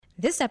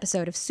This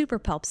episode of Super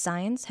Pulp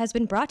Science has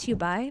been brought to you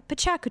by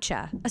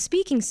Pachakucha, a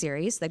speaking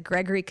series that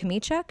Gregory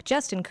Kmiechuk,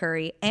 Justin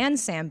Curry, and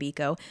Sam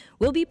Biko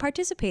will be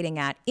participating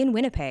at in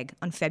Winnipeg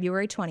on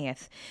February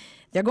 20th.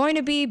 They're going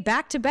to be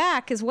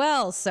back-to-back as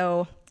well,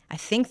 so I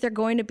think they're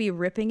going to be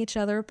ripping each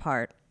other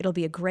apart. It'll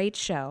be a great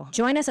show.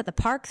 Join us at the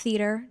Park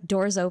Theater.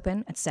 Doors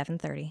open at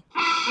 7:30.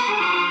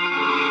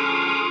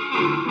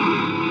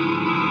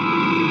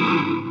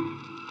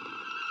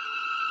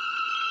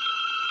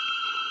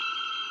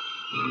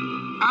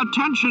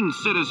 Attention,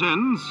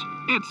 citizens.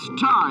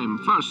 It's time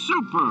for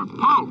Super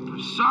Pulp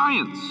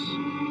Science.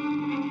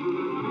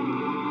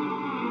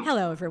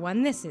 Hello,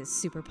 everyone. This is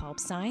Super Pulp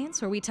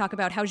Science, where we talk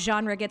about how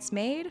genre gets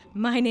made.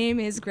 My name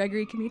is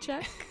Gregory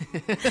Kmiechuk,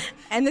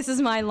 and this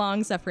is my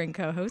long-suffering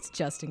co-host,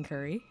 Justin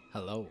Curry.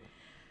 Hello.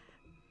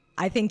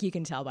 I think you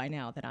can tell by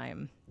now that I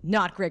am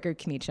not Gregory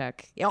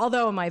Kmiechuk,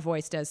 although my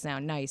voice does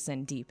sound nice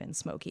and deep and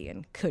smoky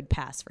and could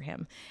pass for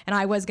him. And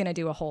I was going to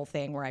do a whole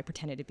thing where I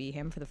pretended to be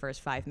him for the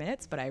first 5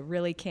 minutes, but I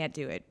really can't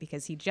do it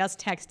because he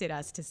just texted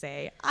us to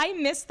say, I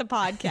missed the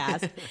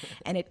podcast,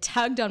 and it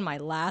tugged on my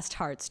last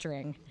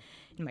heartstring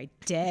in my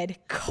dead,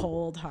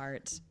 cold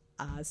heart.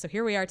 So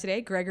here we are today.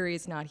 Gregory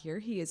is not here.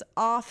 He is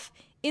off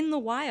in the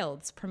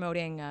wilds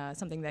promoting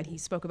something that he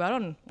spoke about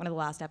on one of the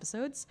last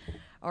episodes,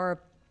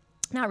 or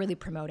not really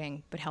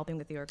promoting, but helping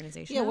with the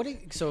organization.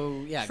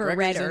 Yeah, for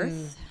Gregory's Red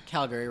in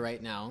Calgary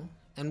right now.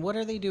 And what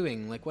are they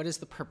doing? Like, what is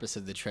the purpose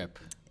of the trip?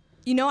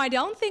 You know, I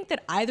don't think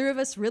that either of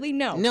us really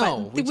know.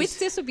 No. But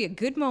this would be a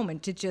good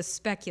moment to just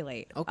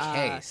speculate.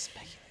 Okay,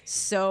 speculate.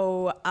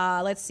 So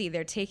let's see.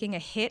 They're taking a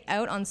hit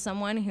out on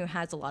someone who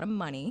has a lot of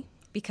money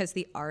because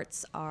the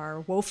arts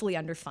are woefully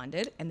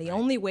underfunded, and the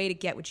only way to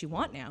get what you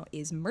want now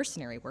is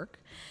mercenary work.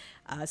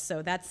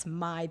 So that's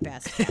my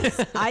best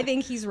guess. I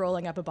think he's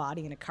rolling up a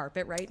body in a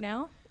carpet right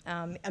now,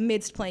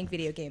 amidst playing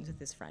video games with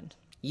his friend.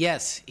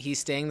 Yes, he's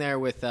staying there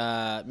with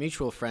a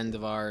mutual friend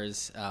of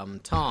ours,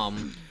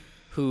 Tom,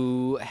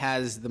 who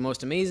has the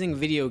most amazing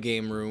video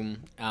game room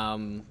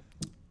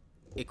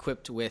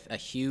equipped with a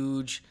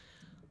huge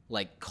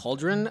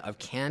cauldron of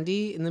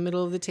candy in the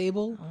middle of the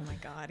table. Oh my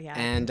God, yeah.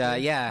 And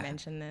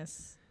mention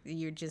this.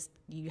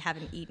 You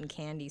haven't eaten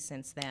candy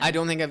since then. I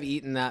don't think I've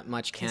eaten that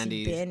much candy.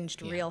 You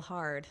binged real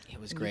hard. It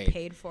was and great. You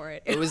paid for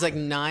it. It was like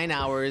 9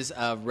 hours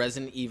of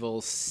Resident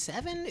Evil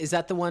 7. Is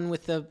that the one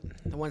with the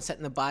one set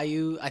in the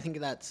bayou? I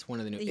think that's one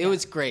of the new. Yeah, it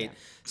was great. Yeah.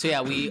 So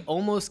yeah, we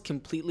almost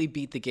completely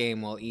beat the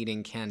game while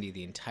eating candy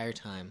the entire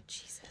time.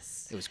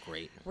 Jesus. It was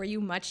great. Were you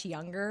much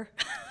younger?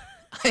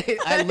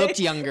 I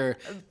looked younger,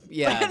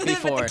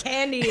 before. But the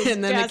candy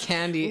and then just the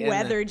candy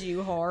weathered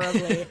you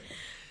horribly.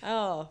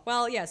 Oh,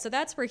 well, yeah, so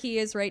that's where he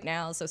is right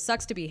now, so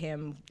sucks to be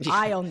him. Yeah.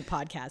 I own the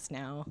podcast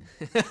now.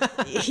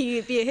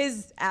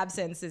 His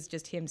absence is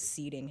just him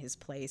ceding his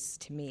place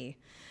to me.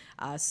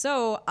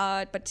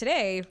 But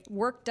today,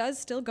 work does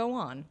still go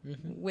on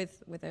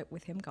with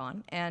him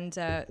gone. And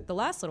the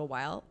last little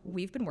while,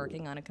 we've been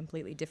working on a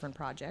completely different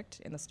project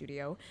in the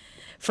studio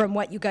from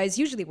what you guys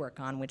usually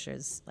work on, which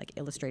is like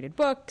illustrated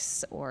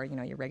books or,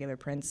 your regular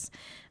prints.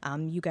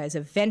 You guys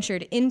have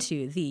ventured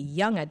into the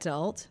young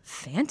adult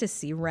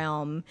fantasy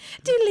realm.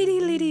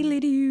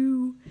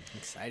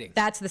 Exciting.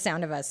 That's the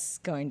sound of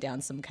us going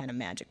down some kind of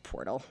magic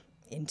portal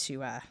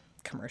into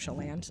commercial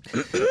land.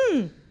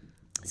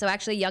 So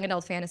actually, young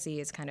adult fantasy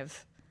is kind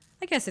of,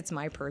 I guess it's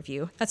my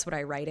purview. That's what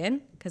I write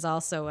in. Because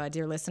also,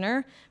 dear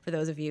listener, for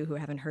those of you who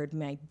haven't heard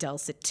my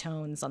dulcet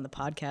tones on the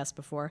podcast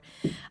before,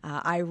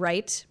 I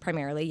write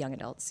primarily young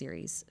adult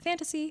series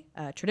fantasy,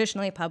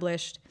 traditionally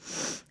published.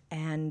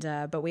 And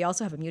but we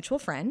also have a mutual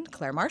friend,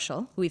 Claire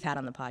Marshall, who we've had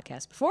on the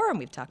podcast before, and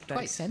we've talked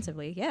about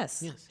extensively.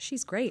 Yes,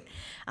 she's great.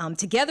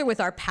 Together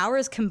with our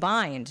powers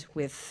combined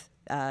with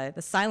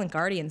the Silent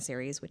Guardian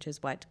series, which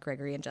is what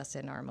Gregory and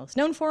Justin are most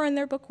known for in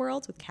their book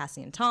worlds, with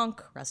Cassie and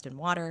Tonk, Rust and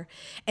Water,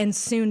 and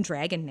soon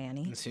Dragon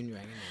Nanny.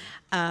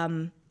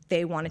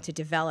 They wanted to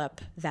develop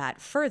that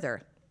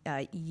further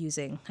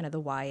using kind of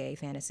the YA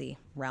fantasy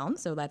realm.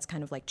 So that's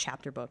kind of like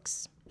chapter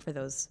books for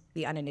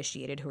the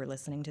uninitiated who are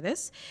listening to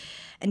this,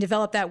 and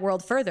develop that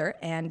world further.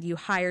 And you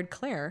hired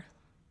Claire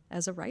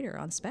as a writer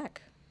on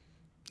spec.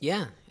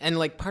 Yeah, and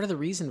part of the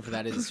reason for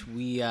that is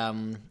we.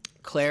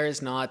 Claire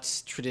is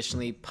not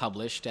traditionally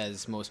published,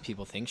 as most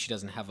people think. She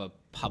doesn't have a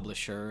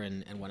publisher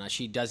and whatnot.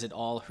 She does it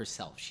all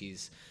herself.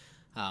 She's,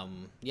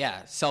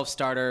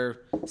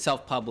 self-starter,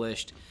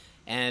 self-published.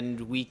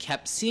 And we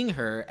kept seeing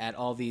her at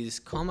all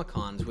these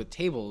Comic-Cons with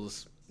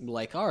tables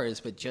like ours,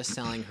 but just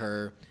selling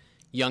her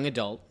young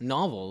adult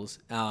novels.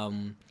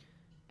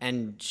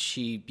 And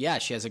she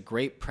has a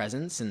great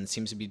presence and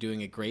seems to be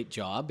doing a great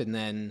job. And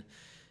then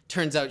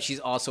turns out she's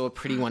also a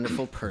pretty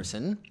wonderful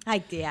person. I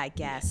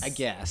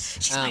guess.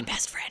 She's my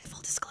best friend,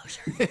 full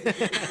disclosure.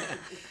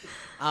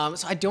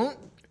 So I don't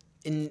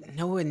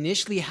know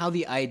initially how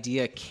the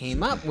idea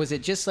came up. Was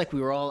it just we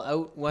were all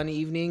out one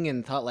evening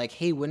and thought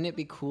hey, wouldn't it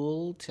be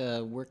cool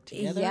to work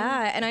together?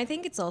 Yeah, and I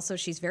think it's also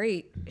she's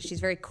very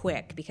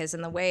quick, because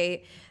in the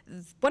way,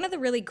 one of the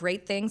really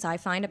great things I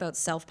find about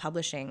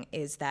self-publishing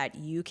is that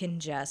you can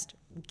just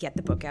get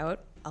the book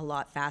out a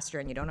lot faster,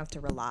 and you don't have to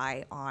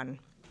rely on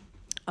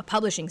a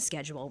publishing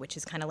schedule, which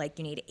is kind of like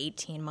you need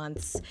 18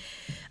 months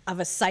of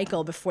a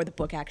cycle before the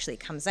book actually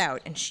comes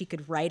out. And she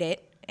could write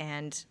it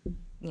and,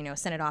 you know,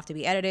 send it off to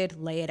be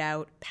edited, lay it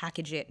out,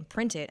 package it, and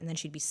print it, and then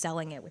she'd be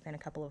selling it within a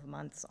couple of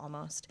months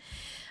almost.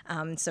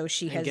 So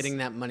she has getting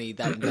that money,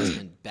 that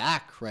investment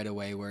back right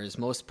away, whereas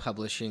most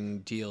publishing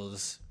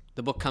deals,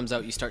 the book comes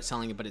out, you start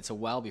selling it, but it's a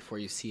while before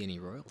you see any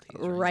royalties.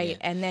 Right. Yeah.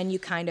 And then you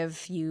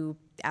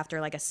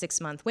after like a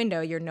 6-month window,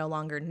 you're no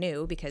longer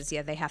new because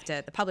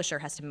the publisher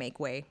has to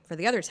make way for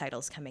the other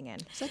titles coming in.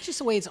 Is that just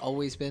the way it's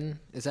always been?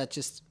 Is that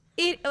just...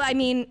 I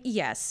mean,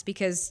 yes,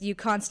 because you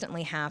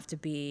constantly have to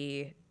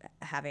be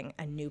having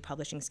a new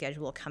publishing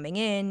schedule coming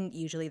in.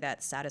 Usually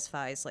that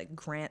satisfies like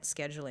grant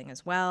scheduling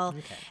as well.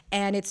 Okay.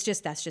 And that's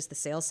just the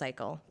sales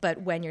cycle.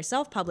 But when you're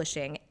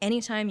self-publishing,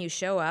 anytime you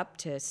show up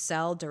to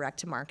sell direct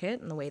to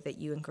market in the way that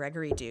you and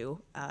Gregory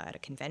do at a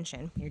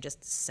convention, you're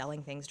just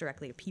selling things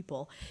directly to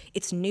people,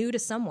 it's new to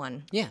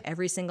someone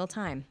every single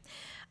time.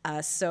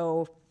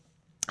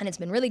 And it's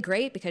been really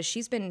great because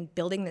she's been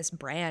building this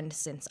brand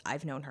since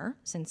I've known her,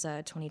 since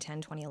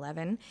 2010,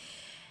 2011.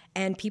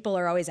 And people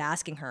are always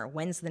asking her,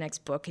 when's the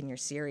next book in your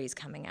series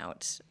coming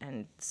out?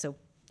 And so,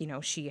 you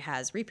know, she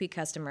has repeat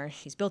customers.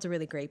 She's built a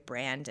really great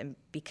brand. And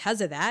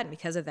because of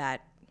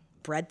that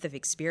breadth of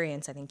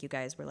experience, I think you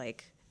guys were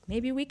like,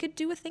 maybe we could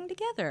do a thing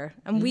together.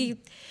 And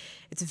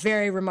it's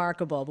very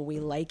remarkable, but we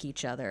like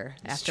each other.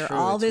 After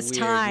all this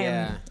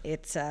time,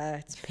 it's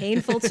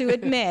painful to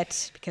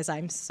admit because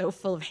I'm so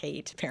full of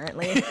hate,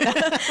 apparently.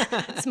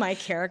 It's my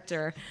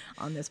character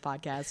on this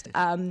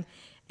podcast.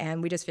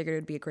 And we just figured it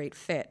would be a great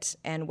fit.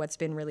 And what's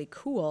been really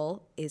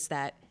cool is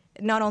that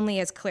not only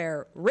has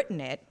Claire written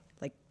it,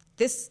 like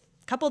this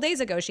couple days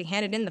ago, she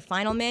handed in the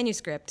final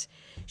manuscript.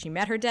 She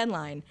met her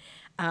deadline.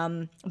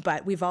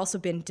 But we've also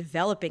been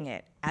developing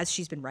it as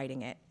she's been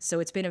writing it. So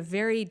it's been a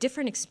very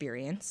different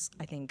experience,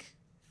 I think,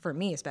 for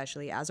me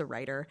especially as a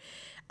writer,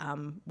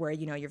 where,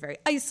 you know, you're very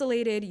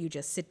isolated. You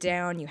just sit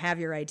down, you have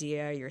your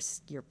idea,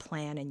 your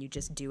plan, and you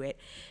just do it.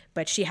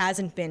 But she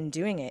hasn't been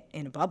doing it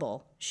in a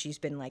bubble. She's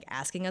been like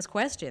asking us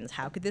questions.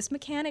 How could this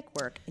mechanic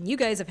work? And you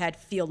guys have had to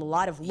field a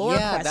lot of lore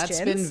questions. Yeah,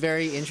 that's been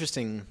very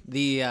interesting.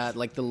 The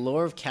like the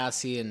lore of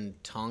Cassie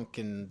and Tonk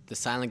and the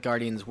Silent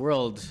Guardians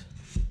world.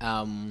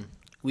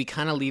 We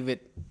kind of leave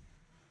it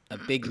a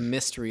big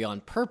mystery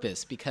on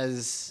purpose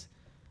because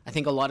I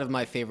think a lot of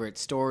my favorite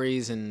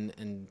stories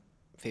and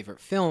favorite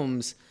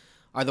films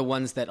are the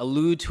ones that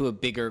allude to a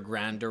bigger,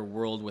 grander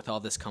world with all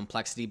this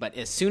complexity. But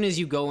as soon as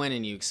you go in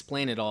and you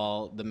explain it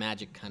all, the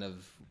magic kind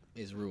of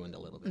is ruined a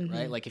little bit,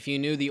 right? Like if you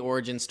knew the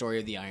origin story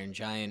of the Iron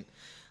Giant,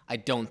 I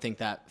don't think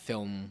that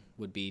film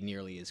would be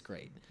nearly as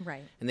great.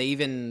 Right. And they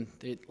even,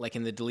 like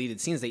in the deleted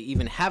scenes, they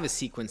even have a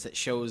sequence that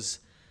shows...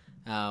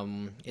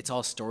 it's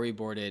all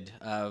storyboarded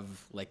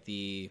of like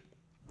they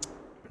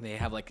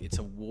have like it's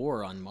a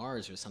war on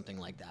Mars or something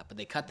like that, but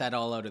they cut that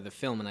all out of the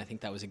film, and I think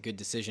that was a good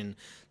decision.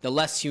 The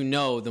less you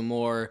know, the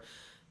more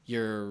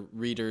your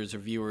readers or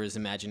viewers'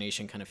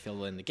 imagination kind of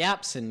fill in the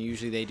gaps, and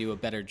usually they do a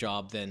better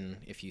job than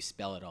if you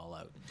spell it all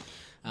out.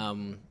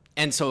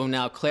 And so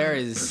now Claire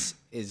is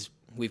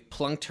we've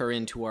plunked her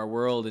into our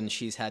world, and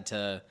she's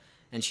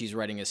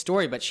writing a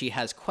story, but she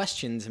has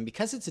questions, and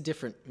because it's a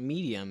different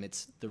medium,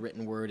 it's the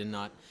written word and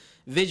not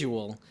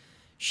visual,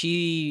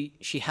 she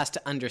has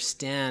to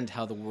understand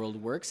how the world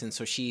works, and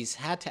so she's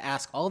had to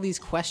ask all these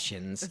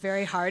questions.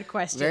 Very hard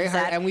questions. Very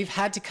hard, and we've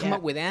had to come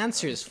up with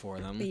answers for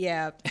them.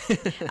 Yeah.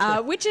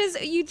 Which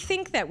is, you'd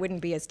think that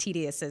wouldn't be as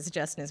tedious as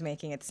Justin is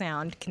making it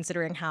sound,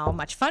 considering how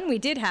much fun we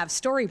did have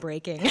story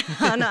breaking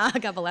on a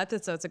couple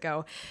episodes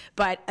ago.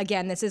 But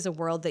again, this is a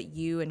world that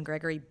you and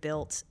Gregory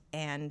built,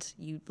 and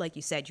you, like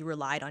you said, you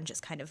relied on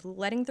just kind of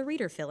letting the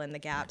reader fill in the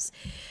gaps.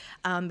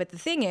 But the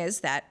thing is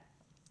that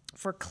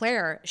for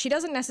Claire, she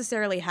doesn't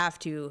necessarily have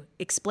to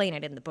explain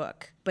it in the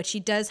book, but she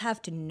does have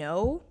to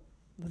know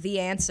the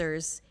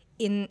answers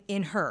in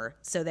her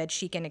so that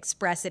she can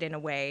express it in a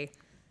way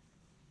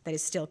that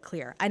is still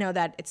clear. I know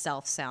that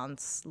itself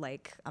sounds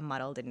like a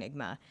muddled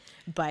enigma,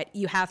 but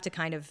you have to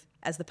kind of,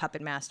 as the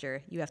puppet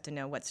master, you have to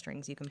know what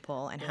strings you can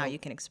pull and how you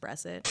can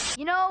express it.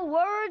 You know,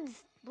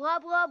 words, blah,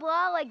 blah,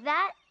 blah, like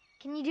that?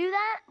 Can you do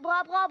that?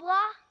 Blah, blah,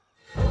 blah?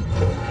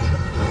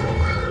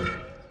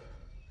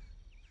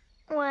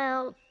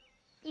 Well,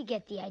 you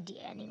get the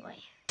idea anyway.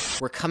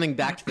 We're coming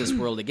back to this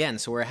world again.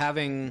 So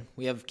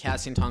we have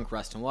Cassie and Tonk,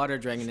 Rust and Water,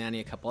 Dragon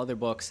Nanny, a couple other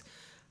books.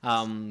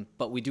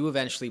 But we do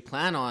eventually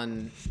plan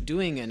on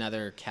doing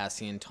another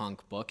Cassie and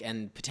Tonk book.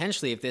 And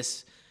potentially if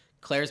this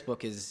Claire's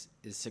book is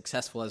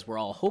successful as we're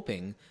all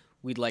hoping,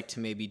 we'd like to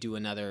maybe do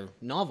another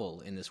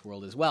novel in this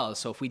world as well.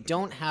 So if we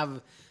don't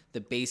have the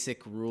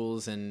basic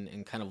rules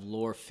and kind of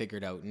lore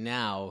figured out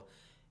now,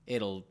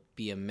 it'll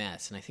be a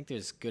mess. And I think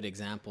there's good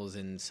examples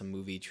in some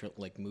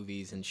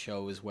movies and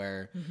shows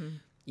where,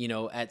 you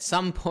know, at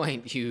some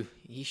point you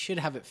should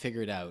have it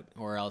figured out,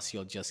 or else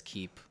you'll just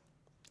keep.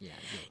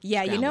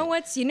 Yeah, you know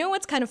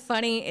what's kind of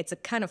funny? It's a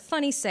kind of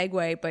funny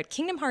segue, but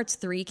Kingdom Hearts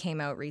 3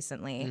 came out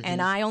recently,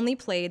 and I only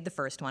played the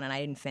first one, and I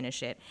didn't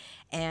finish it.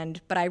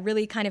 But I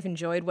really kind of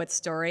enjoyed what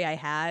story I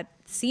had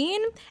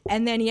seen.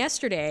 And then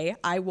yesterday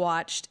I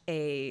watched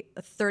a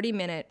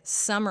 30-minute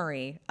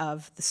summary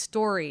of the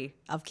story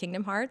of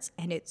Kingdom Hearts,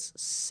 and it's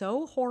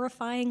so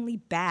horrifyingly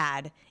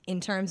bad in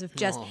terms of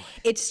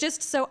it's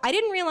just so, I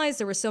didn't realize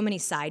there were so many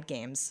side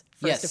games.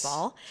 First of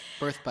all,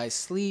 Birth by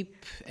Sleep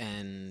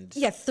and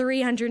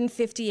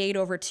 358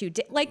 over 2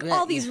 days,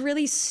 all these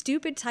really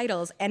stupid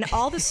titles, and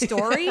all the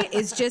story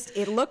is just,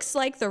 it looks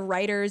like the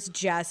writers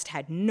just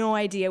had no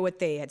idea what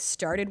they had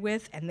started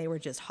with, and they were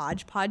just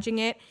hodgepodging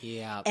it.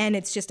 Yeah. And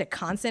it's just a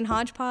constant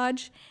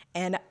hodgepodge.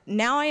 And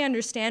now I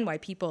understand why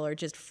people are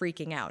just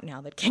freaking out now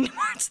that Kingdom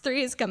Hearts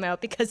 3 has come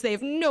out, because they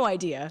have no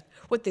idea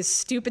what this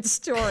stupid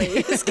story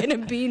is going to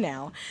be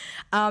now.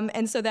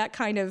 And so that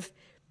kind of,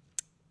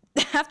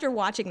 after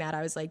watching that,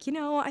 I was like,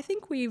 I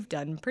think we've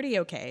done pretty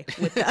okay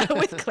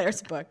with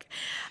Claire's book.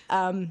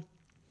 And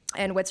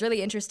what's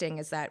really interesting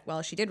is that,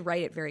 while she did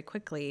write it very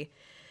quickly,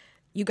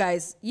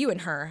 you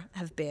and her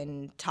have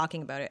been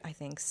talking about it, I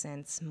think,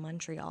 since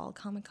Montreal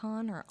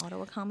Comic-Con or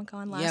Ottawa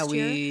Comic-Con last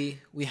year. Yeah,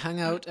 we hung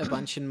out a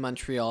bunch in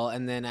Montreal,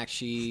 and then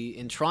actually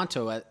in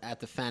Toronto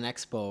at the Fan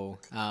Expo.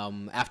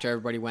 After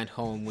everybody went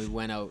home, we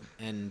went out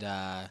and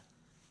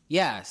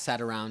sat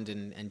around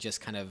and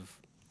just kind of,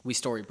 we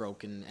story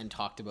broke and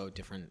talked about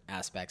different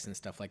aspects and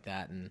stuff like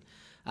that. And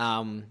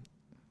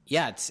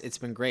it's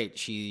been great.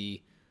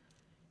 She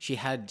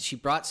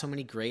brought so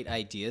many great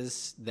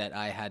ideas that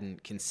I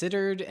hadn't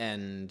considered,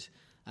 and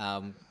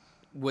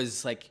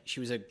she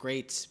was a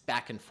great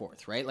back and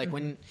forth, right? Like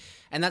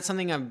and that's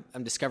something I'm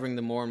discovering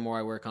the more and more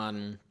I work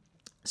on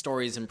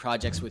stories and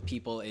projects with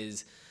people,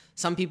 is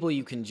some people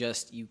you can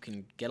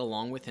get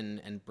along with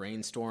and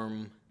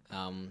brainstorm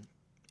in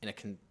a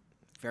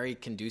very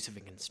conducive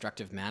and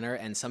constructive manner,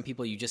 and some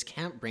people you just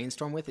can't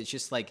brainstorm with. It's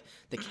just like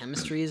the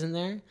chemistry isn't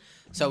there.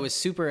 So I was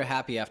super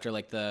happy after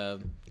the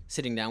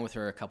sitting down with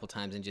her a couple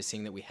times and just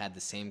seeing that we had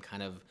the same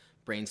kind of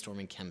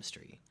brainstorming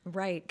chemistry.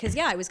 Right. Because,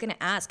 I was going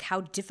to ask,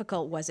 how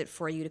difficult was it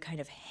for you to kind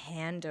of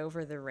hand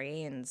over the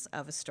reins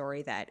of a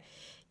story that,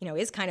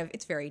 is kind of,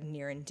 it's very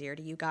near and dear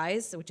to you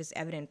guys, which is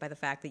evident by the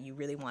fact that you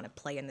really want to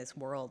play in this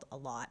world a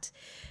lot.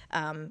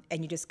 And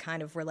you just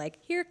kind of were like,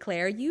 here,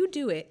 Claire, you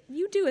do it.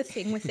 You do a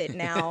thing with it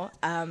now.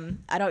 And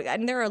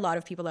there are a lot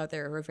of people out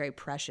there who are very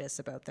precious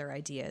about their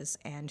ideas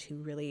and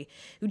who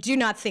do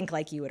not think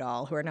like you at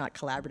all, who are not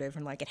collaborative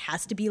and like, it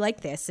has to be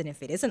like this. And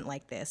if it isn't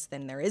like this,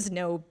 then there's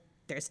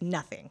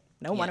nothing.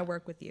 No one to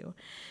work with you.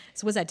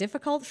 So was that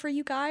difficult for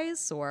you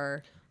guys,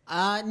 or?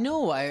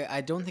 No,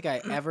 I don't think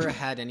I ever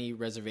had any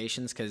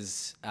reservations,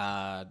 because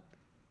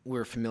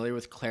we're familiar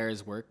with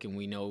Claire's work and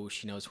we know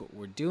she knows what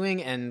we're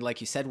doing. And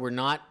like you said, we're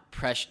not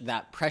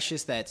that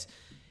precious that,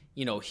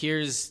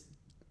 here's,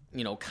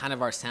 kind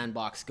of our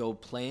sandbox, go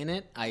play in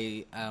it.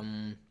 I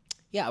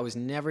was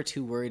never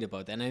too worried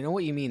about that. And I know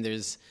what you mean.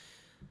 There's,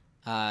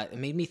 it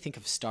made me think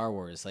of Star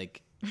Wars,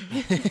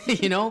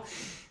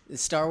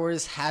 Star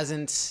Wars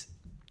hasn't,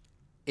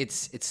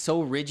 it's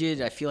so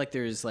rigid. I feel like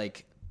there's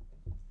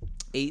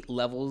 8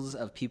 levels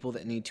of people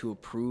that need to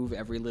approve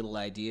every little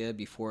idea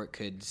before it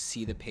could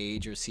see the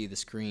page or see the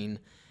screen.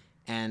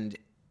 And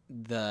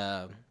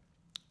the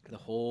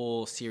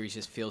whole series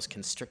just feels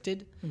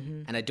constricted.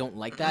 Mm-hmm. And I don't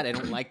like that. I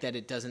don't like that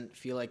it doesn't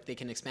feel like they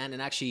can expand.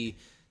 And actually,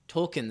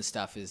 Tolkien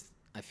stuff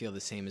I feel the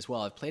same as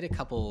well. I've played a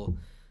couple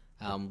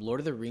Lord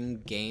of the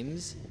Ring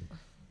games,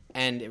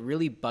 and it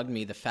really bugged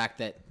me, the fact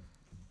that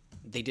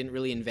they didn't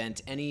really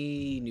invent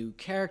any new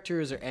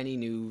characters or any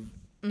new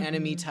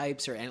enemy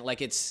types, or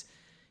it's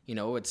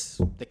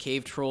the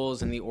cave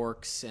trolls and the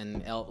orcs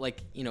and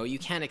you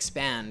can't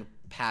expand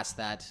past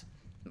that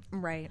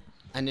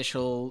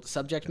initial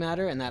subject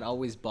matter, and that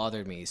always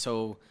bothered me.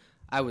 So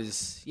I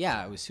was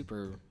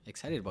super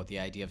excited about the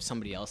idea of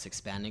somebody else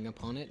expanding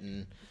upon it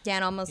and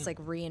almost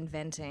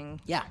reinventing,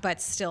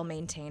 but still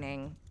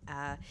maintaining.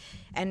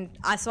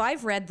 So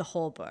I've read the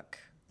whole book.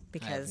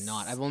 Because I have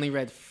not. I've only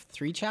read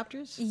 3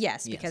 chapters?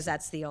 Yes, because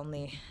that's the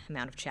only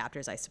amount of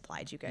chapters I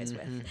supplied you guys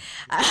with.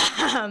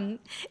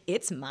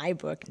 It's my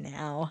book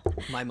now.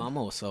 My mom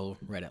also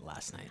read it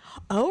last night.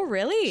 Oh,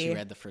 really? She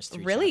read the first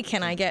 3 Really? chapters.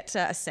 Can I get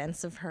a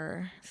sense of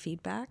her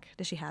feedback?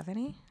 Does she have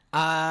any?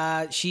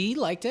 She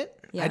liked it.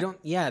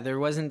 Yeah. There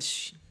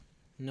wasn't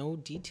no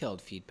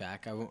detailed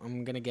feedback.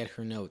 I'm going to get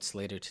her notes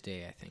later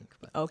today, I think.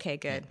 But, okay,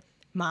 good. Yeah.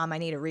 Mom, I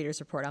need a reader's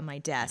report on my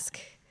desk.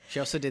 She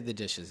also did the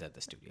dishes at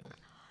the studio.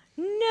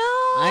 No.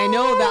 I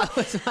know, that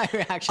was my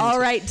reaction. All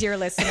right, dear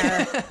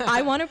listener.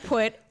 I want to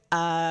put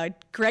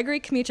Gregory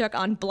Kmichuk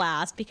on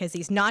blast, because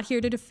he's not here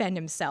to defend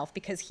himself,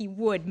 because he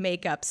would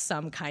make up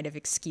some kind of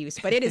excuse,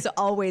 but it is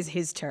always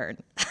his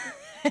turn.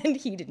 And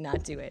he did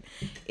not do it.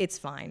 It's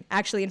fine.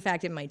 Actually, in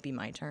fact, it might be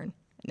my turn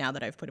now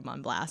that I've put him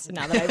on blast, and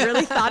now that I've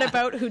really thought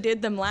about who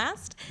did them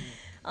last.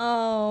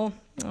 Oh,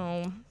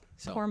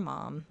 poor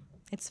mom.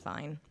 It's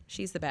fine.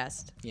 She's the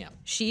best. Yeah.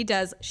 She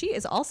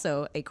is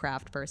also a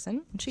craft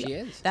person. She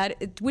is.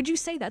 Would you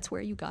say that's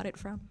where you got it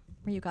from?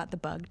 Where you got the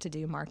bug to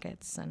do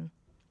markets and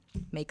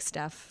make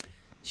stuff?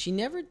 She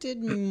never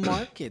did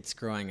markets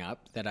growing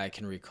up that I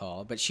can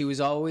recall, but she was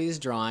always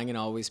drawing and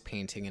always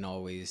painting and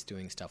always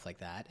doing stuff like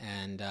that.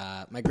 And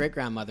my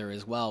great-grandmother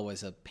as well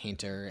was a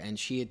painter, and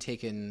she had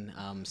taken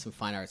some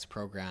fine arts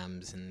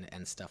programs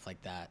and stuff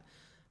like that.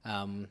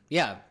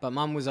 Yeah, but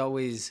Mom was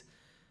always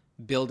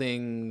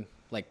building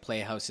like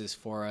playhouses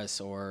for us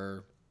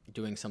or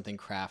doing something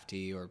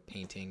crafty or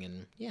painting,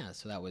 and yeah,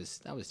 so that was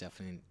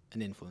definitely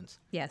an influence.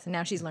 Yes, and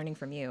now she's learning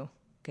from you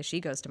because she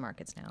goes to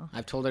markets now.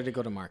 I've told her to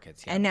go to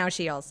markets, yeah. And now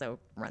she also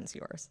runs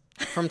yours.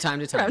 From time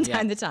to time. From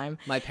time to time.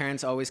 My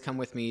parents always come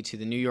with me to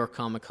the New York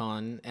Comic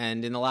Con,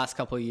 and in the last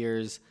couple of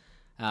years,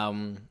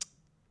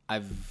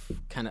 I've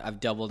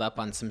doubled up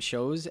on some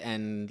shows,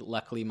 and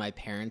luckily my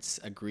parents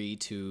agree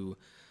to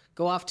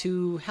go off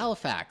to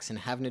Halifax and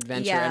have an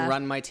adventure and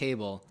run my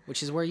table,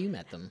 which is where you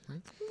met them, right?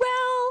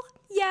 Well,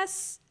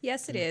 yes,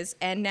 it is.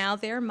 And now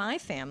they're my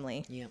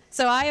family. Yeah.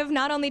 So I have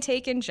not only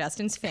taken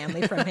Justin's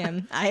family from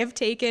him, I have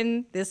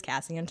taken this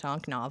Cassian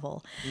Tonk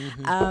novel.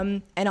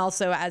 And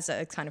also as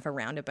a kind of a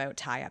roundabout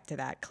tie up to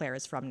that, Claire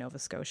is from Nova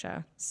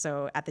Scotia.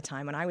 So at the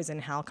time when I was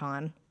in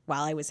HalCon,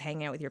 while I was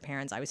hanging out with your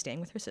parents, I was staying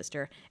with her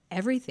sister.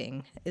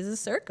 Everything is a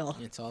circle.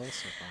 It's all a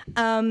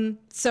circle.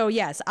 So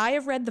yes, I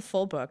have read the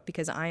full book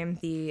because I am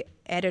the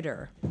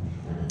editor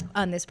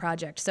on this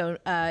project. So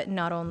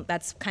not only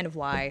that's kind of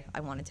why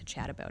I wanted to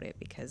chat about it,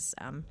 because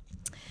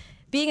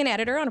being an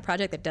editor on a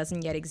project that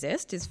doesn't yet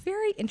exist is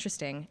very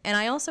interesting. And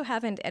I also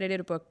haven't edited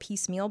a book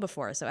piecemeal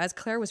before. So as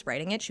Claire was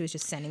writing it, she was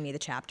just sending me the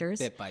chapters.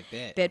 Bit by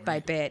bit. Bit by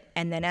bit.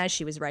 And then as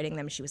she was writing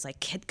them, she was like,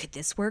 could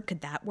this work?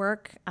 Could that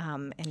work?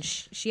 And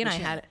she and I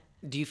had...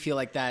 Do you feel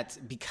like that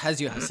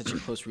because you have such a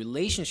close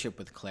relationship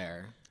with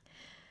Claire,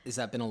 has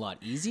that been a lot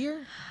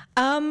easier?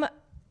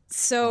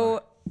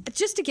 So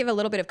just to give a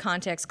little bit of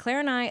context,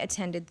 Claire and I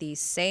attended the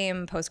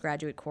same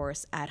postgraduate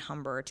course at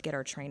Humber to get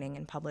our training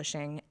in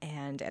publishing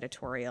and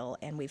editorial,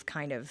 and we've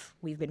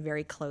been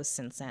very close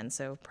since then,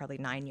 so probably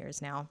 9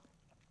 years now.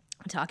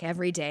 We talk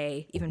every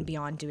day, even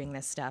beyond doing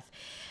this stuff.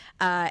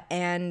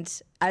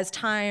 And as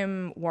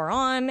time wore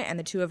on and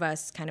the two of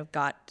us kind of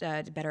got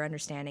a better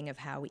understanding of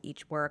how we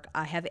each work,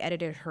 I have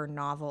edited her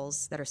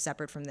novels that are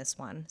separate from this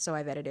one. So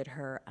I've edited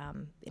her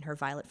in her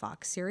Violet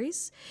Fox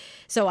series.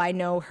 So I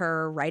know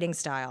her writing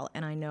style,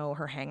 and I know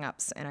her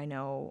hang-ups, and I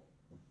know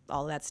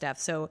all that stuff.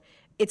 So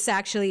it's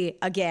actually,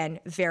 again,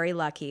 very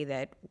lucky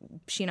that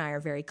she and I are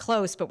very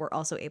close, but we're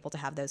also able to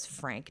have those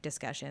frank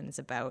discussions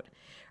about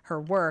her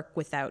work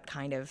without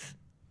kind of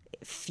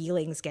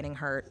feelings getting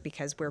hurt,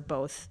 because we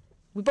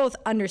both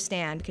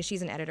understand, because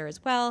she's an editor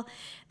as well,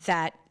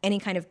 that any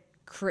kind of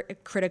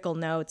critical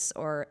notes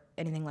or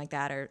anything like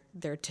that are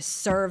there to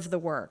serve the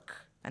work.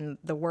 And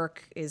the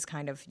work is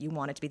kind of, you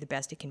want it to be the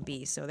best it can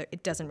be, so that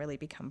it doesn't really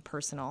become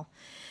personal.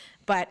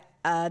 But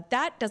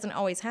that doesn't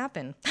always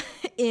happen,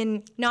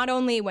 in not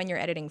only when you're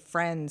editing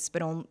friends,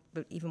 but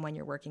even when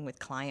you're working with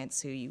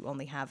clients who you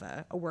only have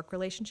a work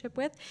relationship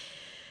with.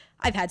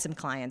 I've had some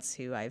clients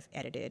who I've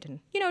edited and,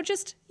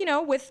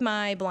 with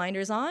my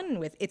blinders on and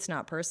with it's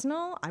not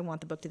personal, I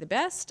want the book to the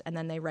best. And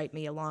then they write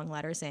me a long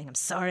letter saying, I'm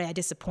sorry I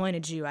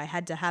disappointed you. I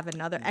had to have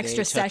another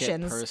extra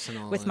sessions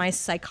with my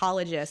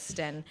psychologist,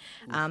 and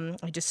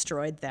I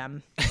destroyed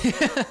them.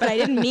 But I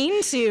didn't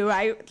mean to.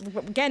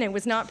 Again, it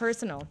was not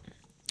personal.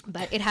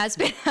 But it has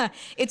been,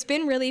 it's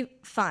been really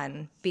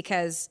fun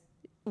because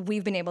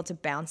we've been able to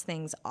bounce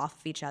things off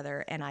of each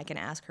other, and I can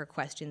ask her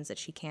questions that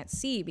she can't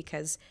see,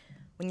 because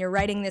when you're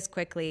writing this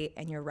quickly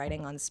and you're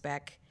writing on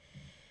spec,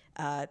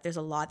 there's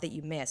a lot that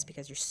you miss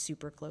because you're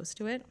super close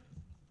to it.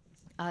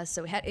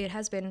 So it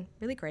has been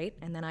really great.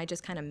 And then I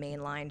just kind of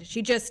mainlined.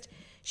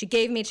 She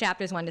gave me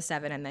chapters 1 to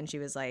 7, and then she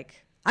was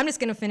like, I'm just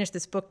going to finish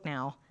this book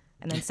now,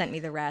 and then sent me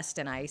the rest,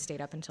 and I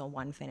stayed up until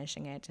 1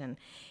 finishing it. And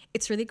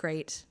it's really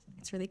great.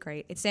 It's really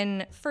great. It's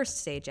in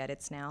first stage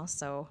edits now,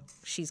 so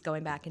she's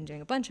going back and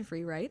doing a bunch of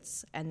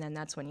rewrites, and then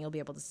that's when you'll be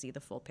able to see the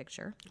full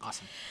picture.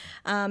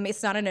 Awesome.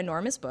 It's not an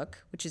enormous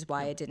book, which is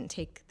why it didn't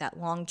take that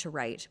long to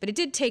write, but it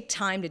did take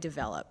time to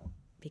develop,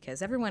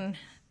 because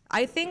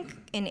I think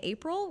in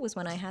April was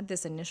when I had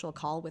this initial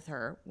call with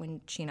her, when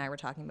she and I were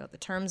talking about the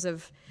terms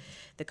of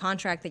the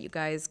contract that you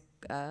guys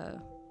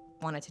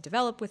wanted to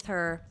develop with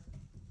her.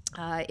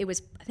 It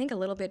was, I think, a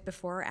little bit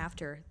before or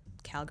after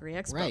Calgary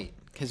Expo. Right,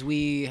 because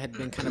we had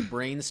been kind of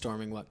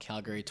brainstorming what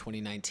Calgary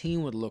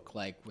 2019 would look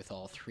like with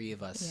all three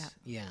of us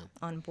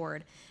on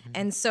board. Mm-hmm.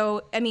 And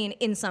so, I mean,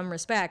 in some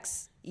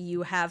respects,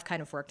 you have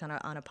kind of worked on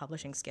a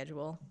publishing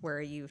schedule where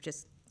you've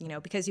just,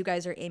 because you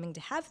guys are aiming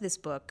to have this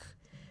book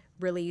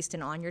released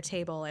and on your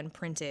table and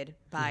printed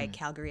by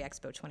Calgary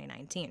Expo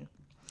 2019,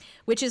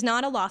 which is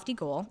not a lofty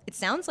goal. It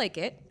sounds like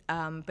it,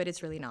 but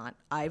it's really not.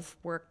 I've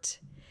worked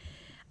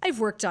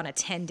on a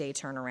 10-day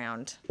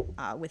turnaround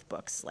with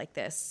books like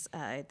this,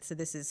 so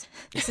this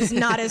is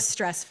not as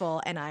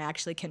stressful, and I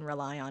actually can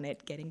rely on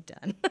it getting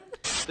done.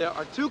 There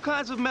are 2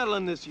 kinds of metal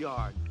in this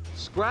yard: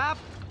 scrap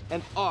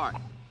and art.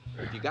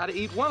 If you got to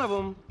eat one of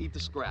them, eat the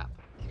scrap.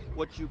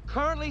 What you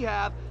currently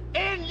have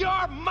in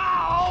your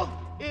mouth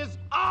is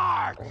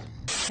art.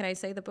 Can I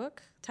say the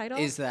book title?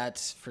 Is that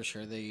for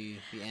sure the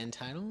end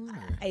title?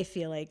 Or? I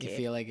feel like You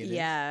feel like it is?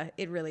 Yeah,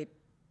 it really,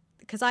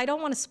 because I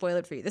don't want to spoil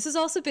it for you. This has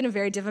also been a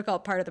very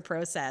difficult part of the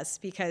process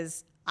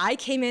because I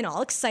came in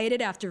all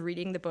excited after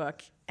reading the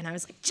book and I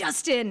was like,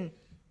 Justin,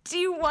 do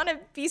you want to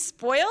be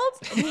spoiled?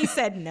 And he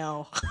said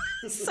no.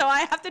 So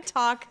I have to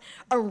talk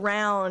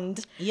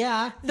around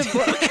Yeah. the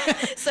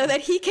book so that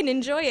he can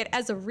enjoy it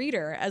as a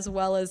reader as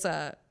well as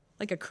a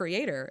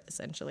creator,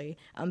 essentially.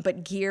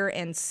 But gear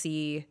and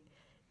see,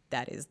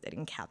 that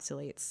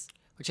encapsulates.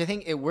 Which I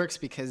think it works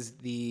because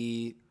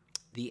the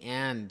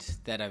and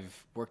that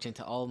I've worked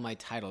into all of my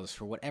titles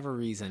for whatever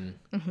reason,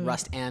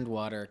 Rust and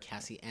Water,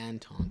 Cassie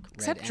and Tonk, Red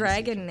Except and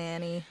Dragon Secret.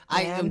 Nanny.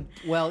 I man. am,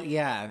 well,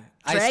 yeah.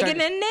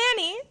 Dragon and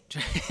Nanny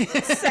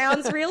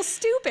sounds real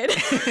stupid.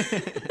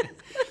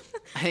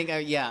 I think,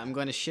 I'm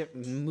going to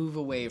move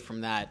away from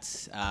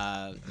that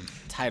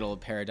title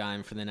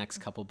paradigm for the next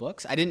couple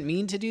books. I didn't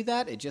mean to do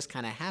that. It just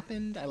kind of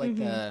happened. I like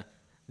the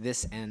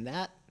this and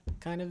that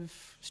kind of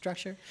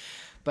structure.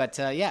 But,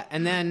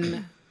 and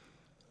then...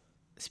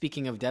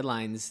 Speaking of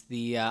deadlines,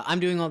 I'm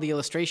doing all the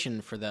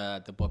illustration for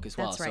the book as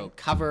well. That's right. So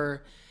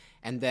cover,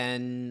 and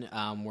then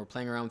we're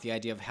playing around with the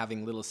idea of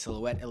having little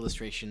silhouette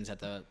illustrations at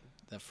the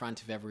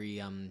front of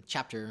every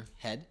chapter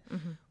head,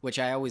 which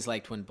I always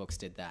liked when books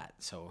did that.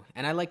 So,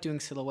 and I like doing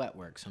silhouette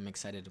work, so I'm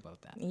excited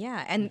about that.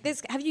 Yeah, and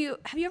this have you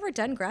ever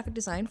done graphic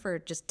design for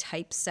just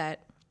typeset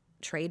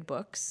trade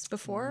books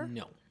before?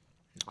 No,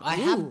 I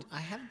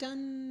have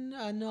done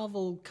a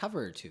novel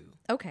cover or two.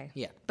 Okay.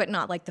 Yeah. But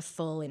not like the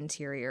full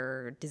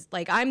interior.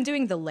 Like I'm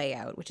doing the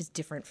layout, which is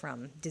different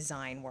from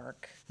design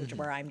work,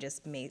 where I'm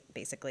just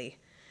basically,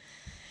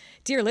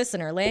 dear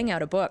listener, laying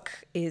out a book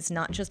is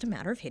not just a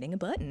matter of hitting a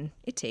button.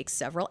 It takes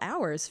several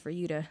hours for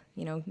you to,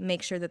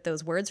 make sure that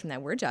those words from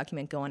that Word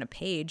document go on a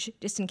page,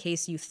 just in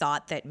case you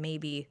thought that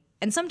maybe.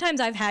 And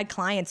sometimes I've had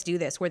clients do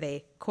this where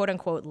they quote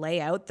unquote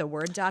lay out the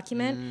Word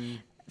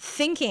document,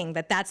 thinking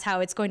that that's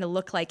how it's going to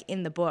look like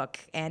in the book.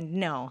 And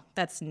no.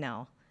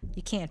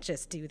 You can't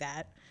just do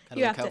that.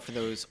 Gotta look out for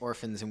those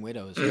orphans and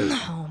widows.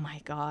 Oh my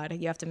God.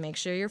 You have to make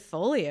sure your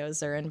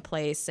folios are in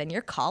place and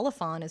your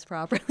colophon is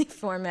properly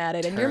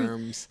formatted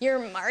Terms. and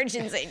your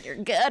margins and your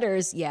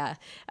gutters. Yeah.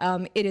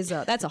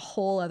 That's a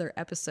whole other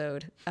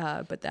episode.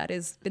 But that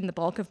has been the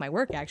bulk of my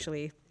work,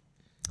 actually.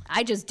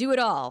 I just do it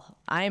all.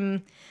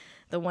 I'm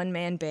the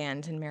one-man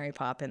band in Mary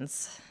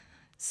Poppins.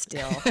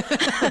 Still.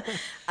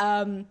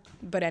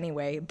 But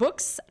anyway,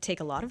 books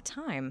take a lot of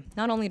time,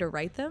 not only to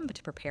write them, but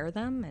to prepare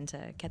them and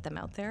to get them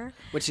out there.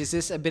 Which is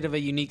this a bit of a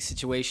unique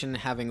situation,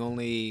 having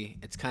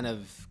it's kind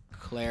of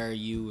Claire,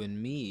 you,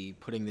 and me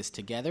putting this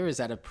together? Is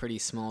that a pretty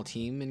small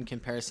team in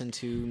comparison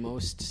to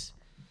most?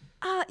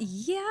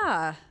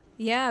 Yeah.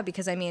 Yeah,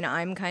 because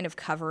I'm kind of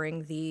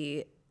covering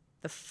the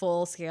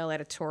full-scale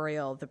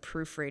editorial, the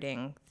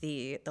proofreading,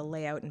 the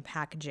layout and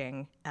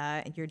packaging.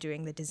 You're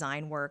doing the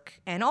design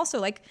work, and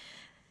also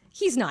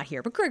he's not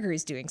here, but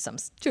Gregory's doing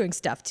stuff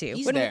too.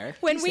 He's there.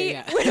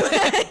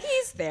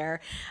 He's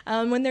there.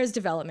 When there's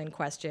development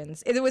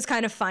questions, it was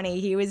kind of funny.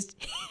 He was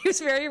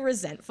very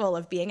resentful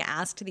of being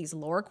asked these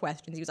lore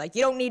questions. He was like,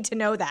 "You don't need to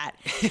know that,"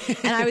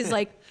 and I was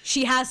like,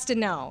 "She has to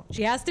know.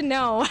 She has to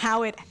know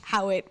how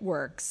it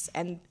works."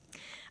 And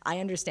I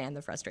understand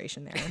the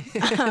frustration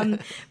there,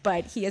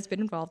 but he has been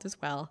involved as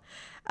well.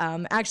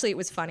 Actually, it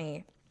was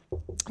funny.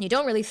 You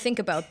don't really think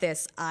about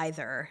this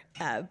either,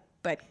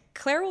 but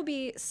Claire will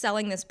be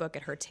selling this book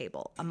at her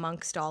table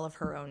amongst all of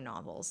her own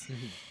novels.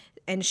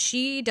 And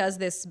she does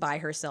this by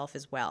herself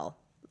as well.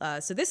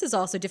 So this is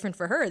also different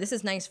for her. This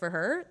is nice for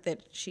her that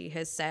she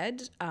has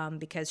said,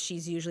 because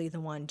she's usually the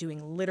one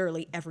doing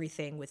literally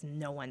everything with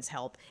no one's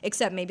help,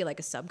 except maybe like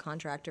a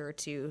subcontractor or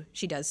two.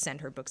 She does send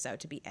her books out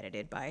to be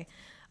edited by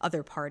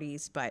other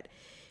parties, but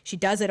she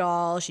does it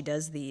all. She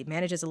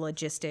manages the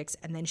logistics,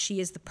 and then she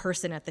is the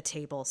person at the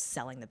table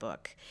selling the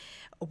book,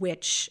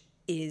 which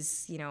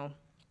is,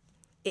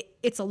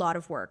 it's a lot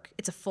of work.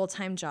 It's a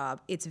full-time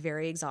job. It's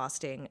very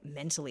exhausting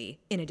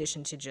mentally, in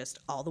addition to just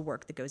all the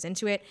work that goes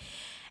into it,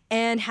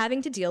 and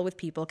having to deal with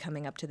people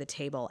coming up to the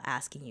table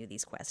asking you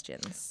these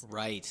questions.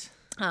 Right.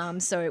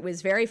 So it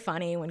was very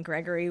funny when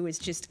Gregory was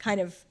just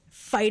kind of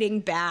fighting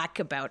back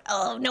about,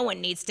 no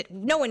one needs to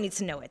know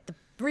it. The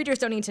readers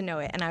don't need to know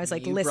it. And I was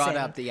like, you listen. brought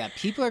up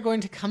people are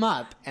going to come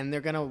up and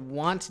they're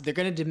going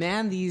to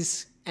demand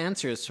these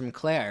answers from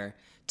Claire,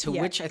 to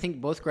which I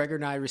think both Gregor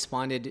and I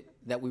responded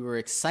that we were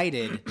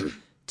excited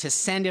to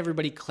send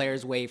everybody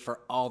Claire's way for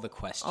all the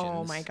questions.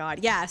 Oh my God.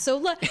 Yeah. So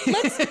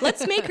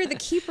let's make her the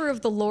keeper of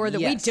the lore that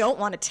we don't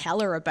want to tell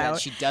her about.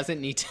 That she doesn't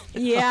need to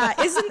know. Yeah.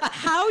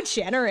 How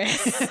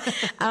generous.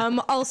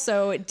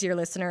 Also, dear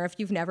listener, if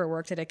you've never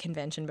worked at a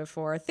convention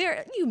before,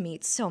 you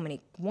meet so many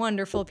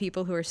wonderful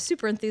people who are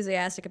super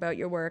enthusiastic about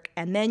your work.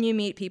 And then you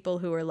meet people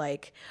who are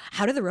like,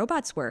 how do the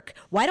robots work?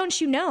 Why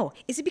don't you know?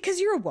 Is it because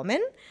you're a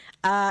woman?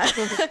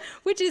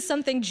 which is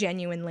something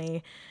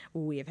genuinely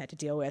we have had to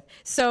deal with.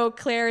 So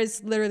Claire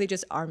is literally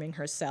just arming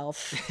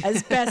herself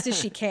as best as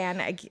she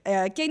can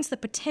against the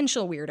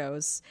potential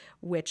weirdos,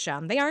 which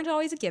they aren't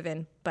always a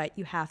given, but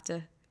you have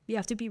to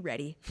be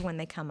ready for when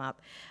they come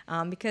up,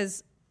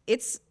 because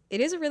it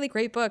is a really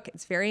great book.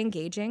 It's very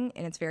engaging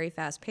and it's very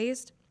fast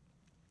paced.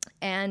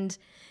 And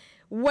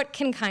what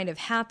can kind of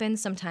happen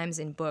sometimes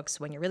in books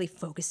when you're really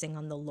focusing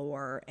on the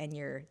lore and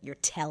you're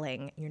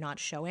telling, you're not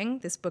showing,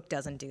 this book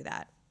doesn't do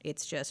that.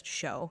 It's just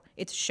show.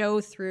 It's show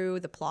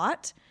through the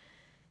plot.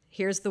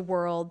 Here's the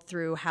world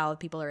through how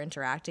people are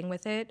interacting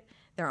with it.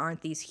 There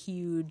aren't these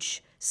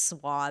huge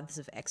swaths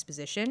of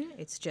exposition.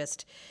 It's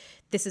just,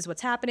 this is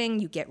what's happening.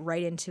 You get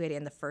right into it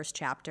in the first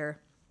chapter.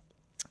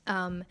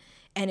 And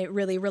it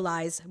really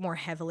relies more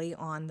heavily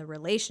on the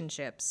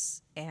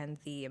relationships and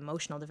the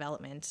emotional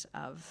development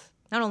of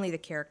not only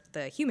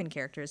the human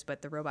characters,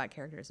 but the robot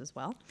characters as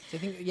well. So I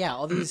think,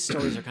 all these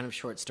stories are kind of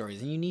short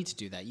stories, and you need to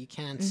do that. You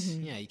can't,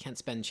 you can't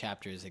spend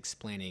chapters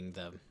explaining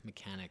the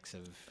mechanics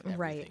of everything.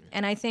 Right.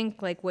 And I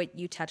think like what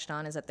you touched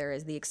on is that there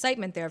is the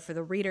excitement there for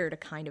the reader to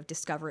kind of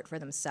discover it for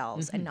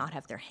themselves and not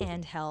have their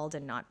hand held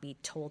and not be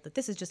told that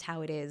this is just how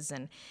it is.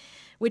 And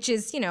which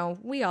is,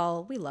 we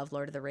love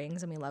Lord of the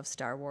Rings and we love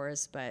Star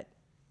Wars, but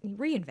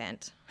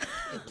reinvent.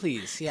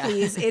 Please.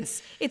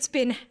 It's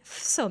been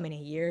so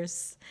many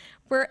years.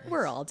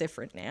 We're all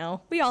different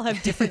now. We all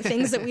have different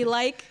things that we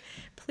like.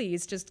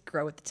 Please just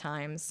grow with the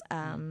times.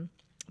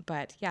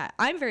 But yeah,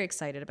 I'm very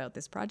excited about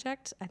this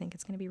project. I think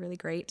it's going to be really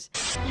great.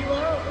 You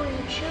are who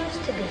you choose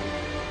to be.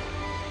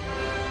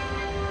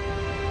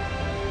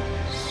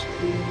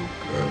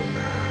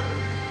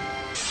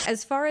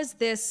 As far as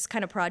this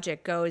kind of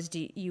project goes,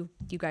 do you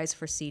guys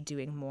foresee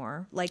doing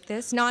more like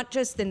this? Not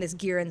just in this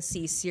Gear and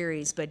Sea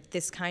series, but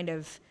this kind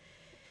of,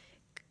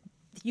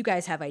 you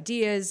guys have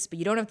ideas, but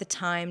you don't have the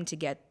time to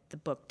get the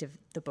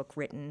book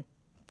written,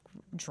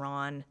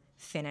 drawn,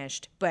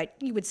 finished, but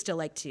you would still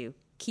like to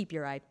keep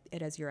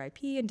it as your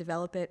IP and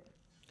develop it.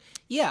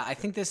 Yeah, I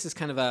think this is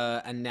kind of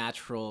a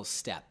natural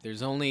step.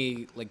 There's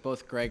only, like,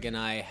 both Greg and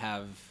I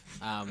have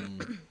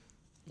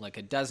like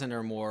a dozen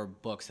or more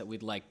books that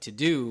we'd like to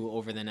do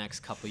over the next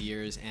couple of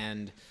years,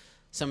 and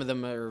some of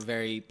them are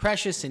very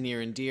precious and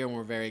near and dear, and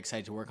we're very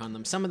excited to work on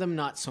them. Some of them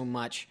not so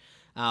much,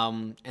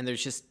 and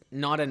there's just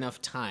not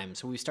enough time.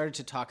 So we started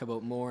to talk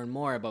about more and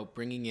more about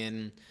bringing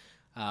in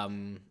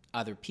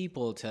other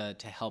people to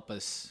help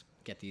us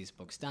get these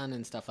books done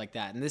and stuff like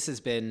that. And this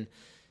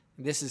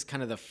is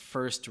kind of the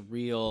first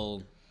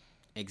real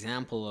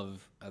example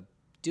of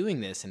doing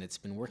this, and it's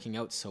been working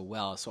out so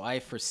well. So I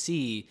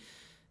foresee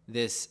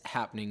this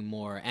happening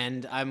more,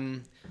 and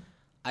I'm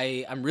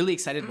really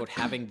excited about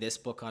having this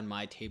book on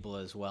my table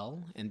as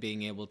well, and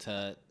being able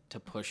to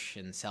push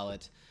and sell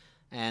it.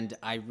 And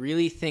I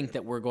really think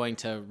that we're going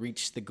to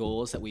reach the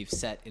goals that we've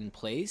set in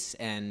place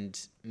and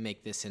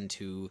make this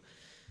into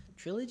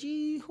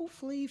trilogy,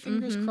 hopefully,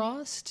 fingers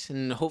crossed.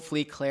 And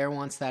hopefully Claire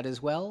wants that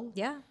as well.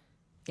 Yeah.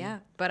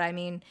 But I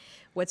mean,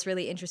 what's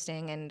really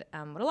interesting, and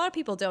what a lot of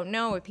people don't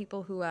know, are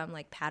people who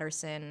like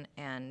Patterson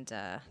and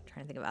trying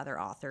to think of other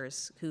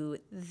authors who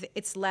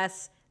it's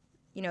less,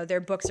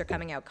 their books are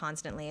coming out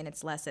constantly, and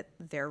it's less that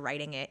they're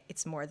writing it.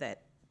 It's more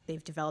that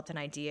they've developed an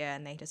idea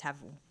and they just have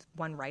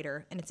one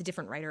writer, and it's a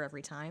different writer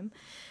every time.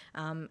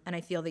 And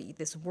I feel that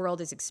this world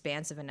is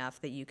expansive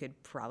enough that you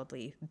could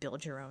probably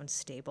build your own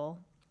stable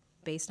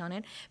based on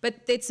it. But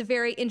it's a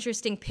very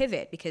interesting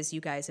pivot, because you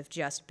guys have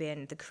just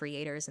been the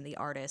creators and the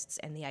artists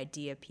and the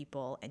idea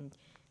people, and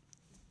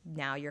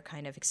now you're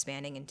kind of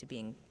expanding into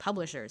being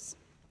publishers.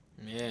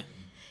 Yeah.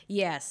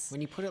 Yes. When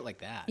you put it like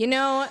that.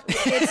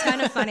 It's kind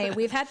of funny.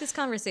 We've had this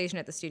conversation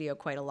at the studio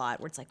quite a lot,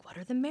 where it's like, what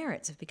are the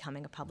merits of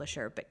becoming a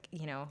publisher? But,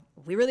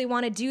 we really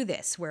want to do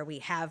this where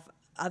we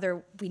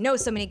know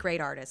so many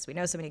great artists, we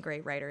know so many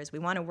great writers, we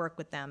want to work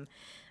with them.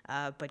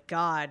 But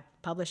God,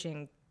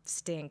 publishing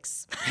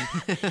stinks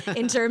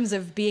in terms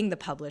of being the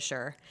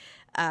publisher.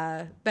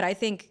 But I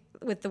think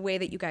with the way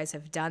that you guys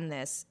have done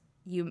this,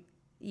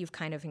 you've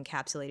kind of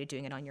encapsulated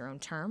doing it on your own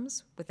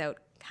terms without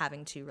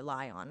having to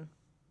rely on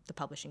the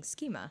publishing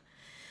schema,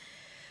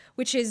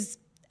 which is,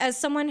 as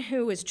someone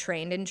who was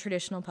trained in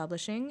traditional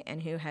publishing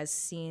and who has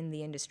seen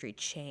the industry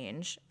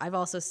change, I've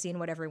also seen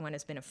what everyone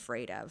has been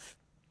afraid of.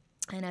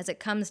 And as it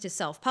comes to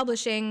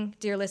self-publishing,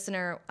 dear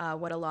listener,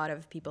 what a lot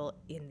of people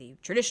in the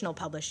traditional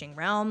publishing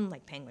realm,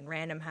 like Penguin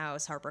Random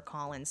House,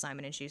 HarperCollins,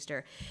 Simon &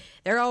 Schuster,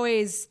 they were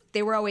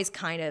always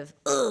kind of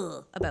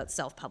about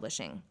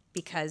self-publishing,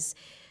 because,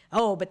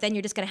 but then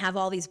you're just going to have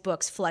all these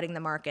books flooding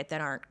the market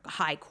that aren't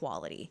high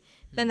quality.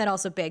 Then that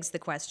also begs the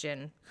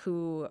question,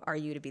 who are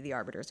you to be the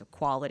arbiters of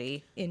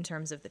quality in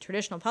terms of the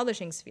traditional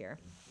publishing sphere?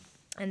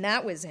 And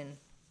that was in,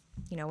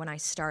 when I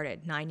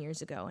started 9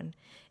 years ago. And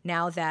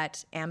now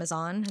that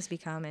Amazon has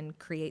become, and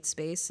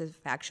CreateSpace have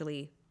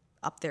actually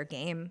upped their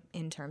game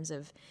in terms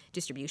of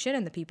distribution,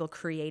 and the people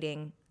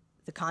creating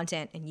the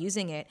content and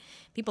using it,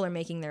 people are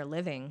making their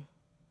living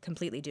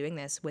completely doing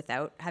this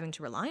without having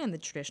to rely on the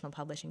traditional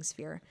publishing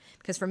sphere.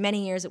 Because for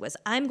many years it was,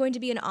 I'm going to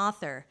be an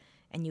author,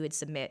 and you would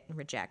submit and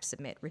reject,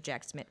 submit,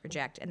 reject, submit,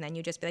 reject. And then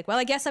you just be like, well,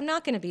 I guess I'm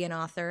not going to be an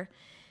author.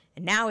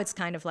 And now it's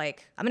kind of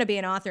like, I'm going to be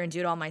an author and do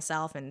it all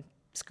myself and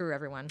screw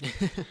everyone.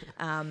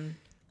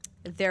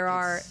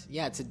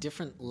 It's a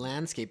different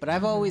landscape, but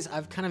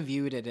I've kind of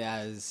viewed it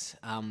as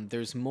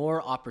there's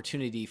more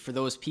opportunity for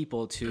those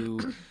people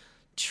to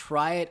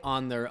try it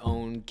on their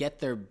own, get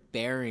their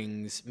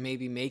bearings,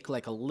 maybe make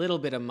like a little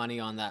bit of money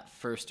on that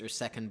first or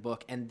second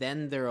book, and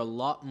then they're a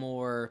lot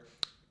more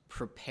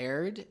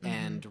prepared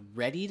and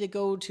ready to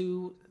go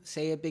to,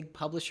 say, a big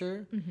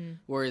publisher.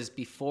 Whereas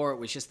before it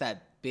was just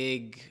that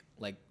big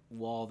like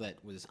wall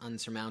that was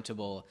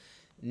unsurmountable.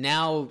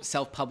 Now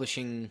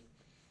self-publishing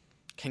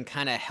can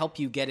kind of help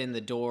you get in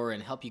the door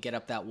and help you get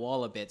up that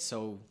wall a bit,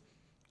 so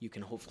you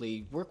can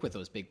hopefully work with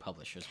those big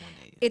publishers one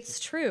day.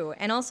 It's true.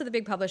 And also the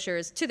big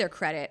publishers, to their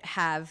credit,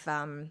 have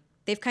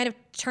they've kind of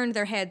turned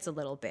their heads a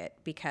little bit,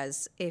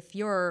 because if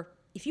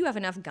you have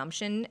enough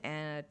gumption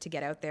to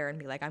get out there and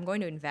be like, I'm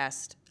going to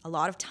invest a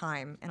lot of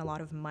time and a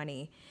lot of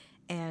money,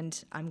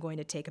 and I'm going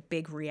to take a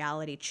big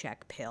reality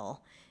check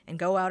pill and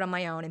go out on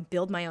my own and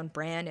build my own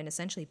brand and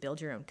essentially build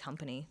your own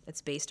company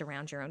that's based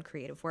around your own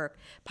creative work.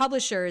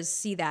 Publishers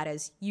see that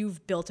as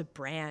you've built a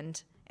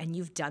brand and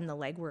you've done the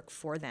legwork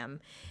for them.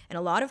 And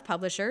a lot of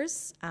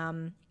publishers,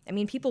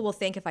 people will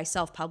think if I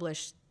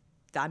self-publish,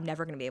 I'm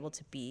never going to be able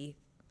to be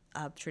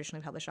a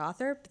traditionally published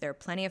author. But there are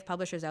plenty of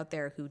publishers out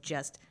there who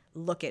just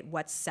look at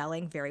what's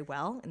selling very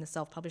well in the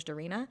self-published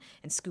arena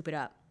and scoop it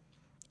up.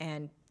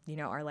 And,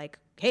 are like,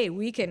 hey,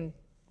 we'd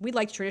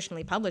like to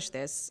traditionally publish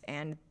this.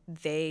 And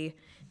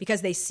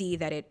because they see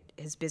that it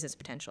has business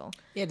potential.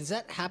 Yeah, does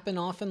that happen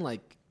often?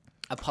 Like,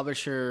 a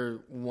publisher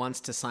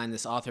wants to sign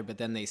this author, but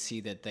then they see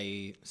that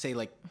they say,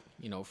 like,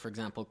 for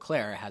example,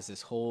 Claire has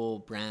this whole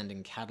brand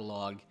and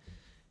catalog.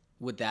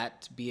 Would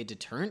that be a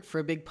deterrent for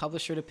a big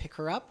publisher to pick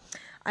her up?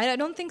 I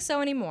don't think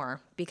so anymore,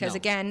 because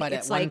again, but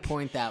it's at one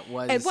point that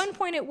was. At one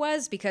point it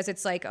was, because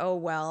it's like, oh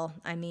well,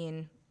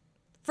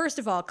 first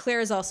of all, Claire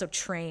is also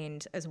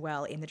trained as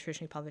well in the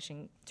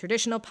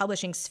traditional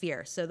publishing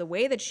sphere. So the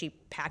way that she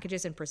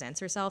packages and presents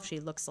herself, she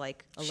looks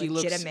like a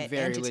legitimate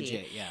very entity.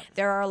 Legit, yeah.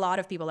 There are a lot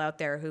of people out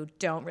there who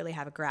don't really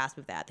have a grasp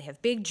of that. They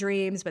have big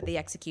dreams, but the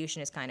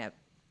execution is kind of,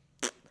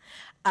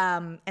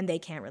 and they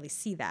can't really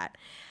see that.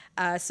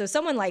 So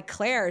someone like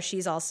Claire,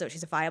 she's a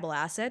viable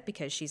asset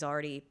because she's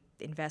already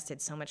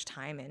invested so much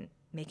time in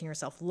making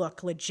herself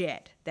look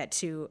legit, that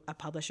to a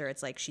publisher,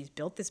 it's like she's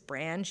built this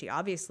brand. She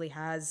obviously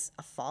has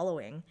a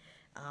following,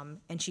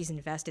 and she's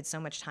invested so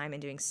much time in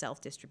doing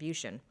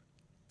self-distribution.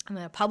 And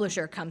when a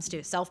publisher comes to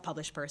a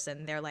self-published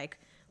person, they're like,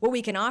 what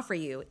we can offer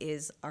you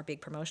is our big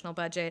promotional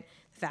budget,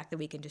 the fact that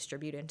we can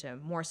distribute into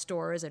more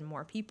stores and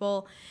more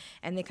people,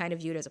 and they kind of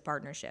view it as a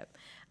partnership.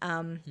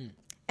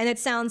 And it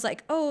sounds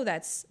like, oh,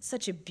 that's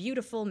such a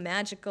beautiful,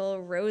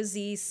 magical,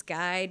 rosy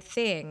skied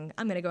thing.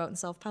 I'm going to go out and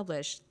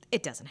self-publish.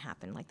 It doesn't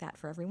happen like that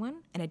for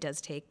everyone. And it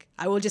does take,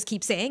 I will just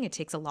keep saying, it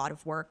takes a lot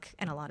of work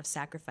and a lot of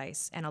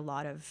sacrifice and a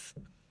lot of,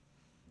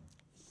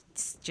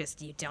 it's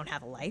just, you don't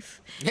have a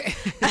life.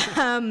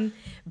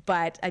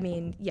 But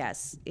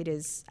yes, it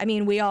is.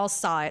 We all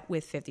saw it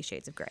with 50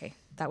 Shades of Grey.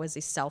 That was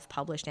a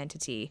self-published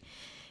entity.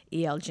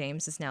 E.L.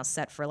 James is now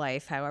set for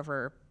life,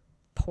 however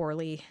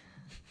poorly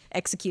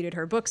executed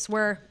her books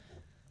were,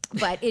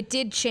 but it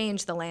did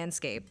change the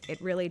landscape.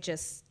 It really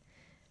just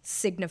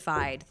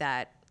signified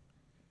that,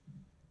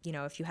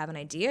 if you have an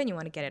idea and you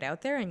want to get it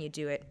out there and you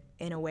do it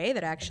in a way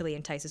that actually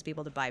entices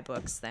people to buy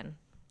books, then,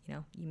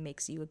 it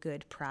makes you a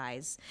good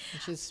prize.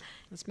 It's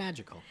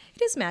magical.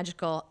 It is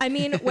magical.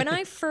 When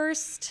I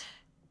first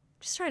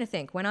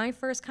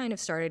kind of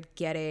started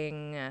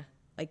getting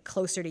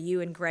closer to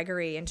you and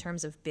Gregory in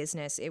terms of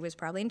business, it was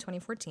probably in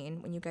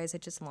 2014 when you guys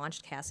had just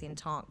launched Cassie and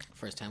Tonk.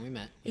 First time we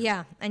met.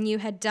 Yeah, and you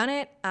had done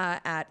it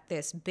at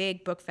this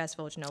big book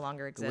festival, which no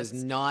longer exists. It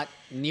was not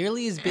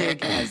nearly as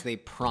big as they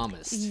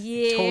promised.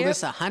 Yeah. They told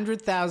us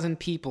 100,000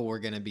 people were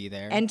going to be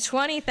there. And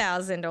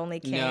 20,000 only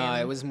came. No,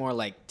 it was more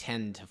like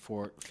 10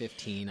 to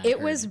 15. It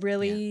was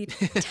really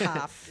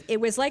tough.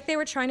 It was like they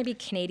were trying to be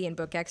Canadian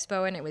Book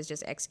Expo, and it was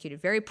just executed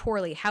very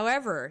poorly.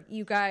 However,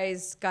 you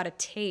guys got a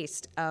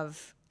taste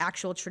of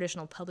actual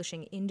traditional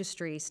publishing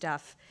industry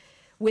stuff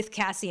with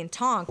Cassie and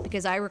Tonk,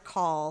 because I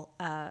recall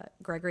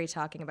Gregory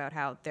talking about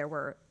how there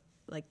were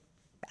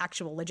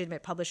actual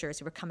legitimate publishers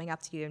who were coming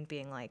up to you and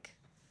being like,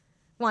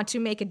 want to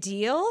make a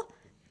deal?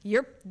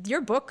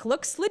 Your book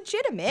looks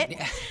legitimate.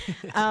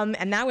 Yeah.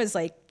 And that was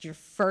your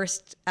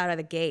first out of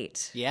the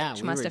gate. Yeah,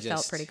 which we must were have felt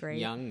just pretty great.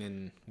 Young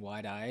and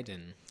wide-eyed,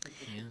 and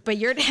yeah.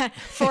 But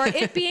for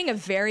it being a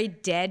very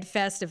dead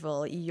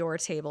festival, your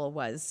table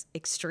was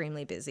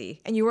extremely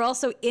busy, and you were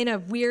also in a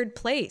weird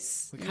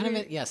place. We kind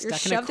of you're stuck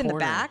shoved in a corner. In the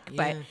back,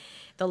 yeah. But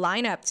the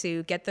lineup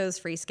to get those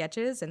free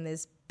sketches and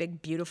this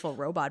big beautiful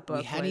robot book.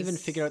 We hadn't even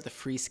figured out the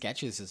free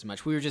sketches as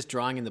much. We were just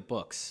drawing in the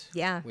books.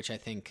 Yeah, which I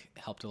think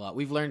helped a lot.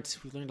 We've learned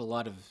a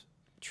lot of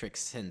tricks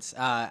since.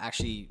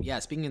 Actually, yeah.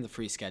 Speaking of the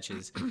free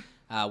sketches,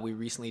 we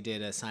recently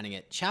did a signing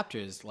at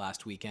Chapters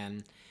last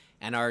weekend,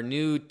 and our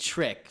new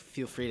trick.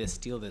 Feel free to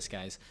steal this,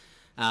 guys.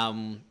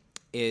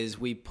 is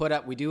we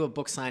do a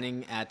book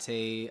signing at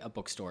a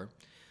bookstore,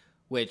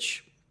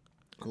 which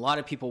a lot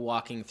of people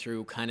walking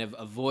through kind of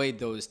avoid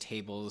those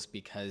tables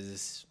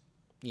because,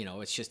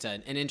 it's just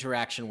an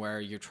interaction where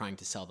you're trying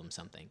to sell them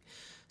something.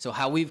 So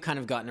how we've kind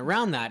of gotten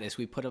around that is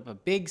we put up a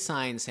big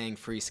sign saying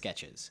free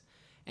sketches.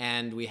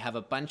 And we have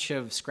a bunch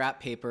of scrap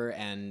paper,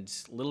 and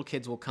little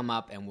kids will come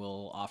up and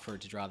we'll offer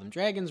to draw them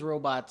dragons,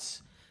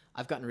 robots.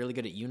 I've gotten really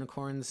good at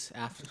unicorns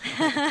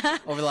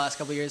over the last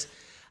couple of years.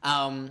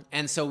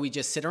 And so we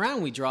just sit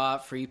around, we draw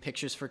free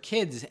pictures for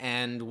kids.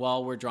 And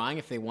while we're drawing,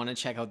 if they want to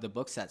check out the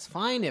books, that's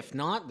fine. If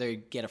not, they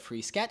get a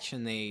free sketch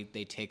and they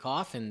take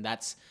off. And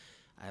that's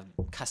a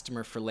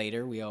customer for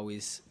later, we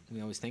always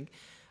think.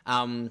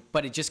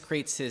 But it just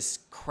creates this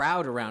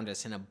crowd around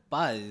us and a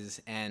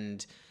buzz.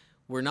 And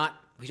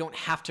we don't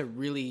have to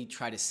really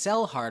try to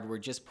sell hard. We're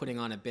just putting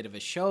on a bit of a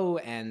show.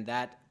 And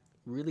that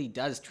really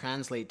does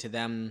translate to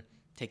them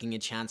taking a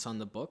chance on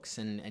the books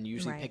and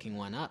usually picking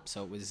one up.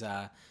 So it was,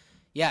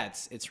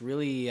 it's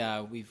really,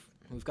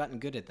 we've gotten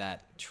good at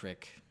that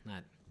trick.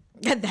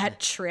 That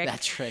trick.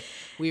 That trick.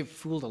 We've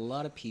fooled a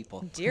lot of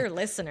people. Dear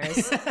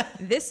listeners,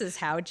 this is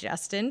how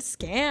Justin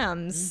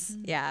scams.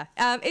 Mm-hmm. Yeah.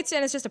 It's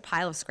just a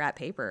pile of scrap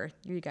paper.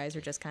 You guys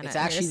are just kind of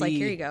just like,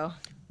 here you go.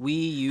 We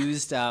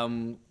used,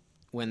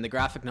 when the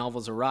graphic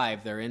novels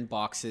arrive, they're in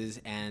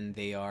boxes and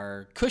they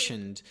are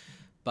cushioned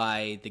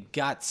by the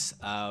guts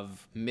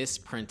of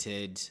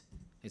misprinted.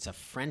 It's a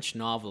French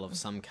novel of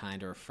some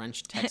kind or a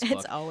French textbook.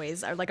 It's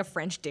always or like a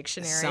French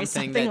dictionary,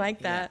 something like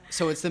that. Yeah.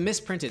 So it's the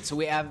misprinted. So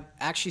we have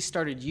actually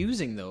started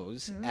using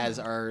those as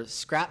our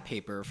scrap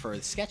paper for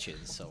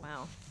sketches. So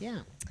wow. Yeah.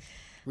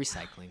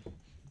 Recycling.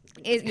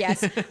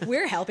 Yes,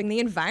 we're helping the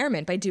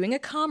environment by doing a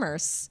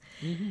commerce.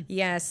 Mm-hmm.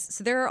 Yes,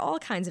 so there are all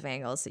kinds of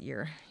angles that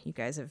you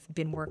guys have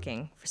been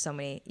working for so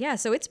many. Yeah,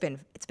 so it's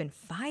been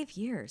 5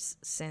 years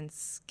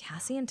since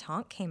Cassie and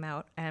Tonk came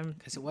out, and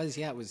because it was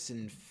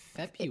in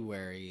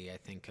February, I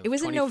think. It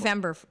was in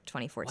November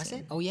 2014. Was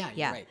it? Oh yeah,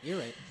 you're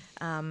right.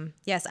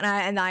 Yes,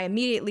 and I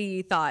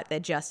immediately thought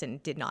that Justin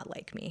did not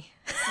like me.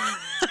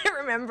 I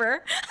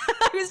remember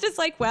I was just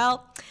like,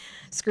 well.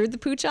 Screwed the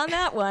pooch on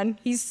that one.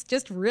 He's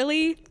just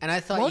really and I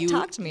thought won't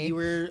talk to me. You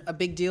were a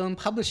big deal in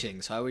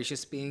publishing, so I was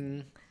just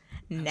being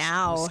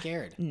I was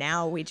scared.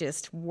 Now we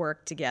just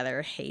work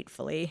together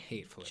hatefully.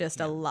 Just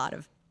a lot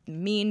of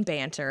mean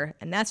banter,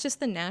 and that's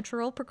just the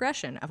natural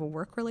progression of a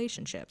work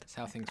relationship. That's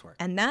how things work.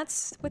 And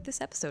that's what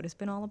this episode has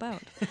been all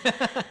about.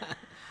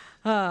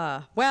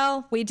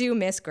 Well, we do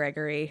miss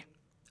Gregory.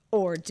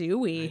 Or do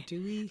we?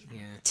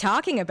 Yeah.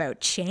 Talking about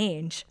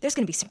change, there's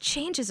going to be some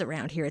changes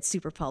around here at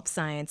Super Pulp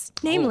Science.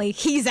 Namely,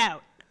 he's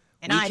out,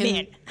 and I'm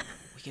in.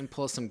 We can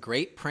pull some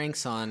great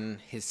pranks on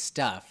his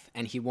stuff,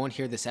 and he won't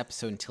hear this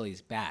episode until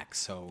he's back,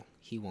 so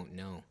he won't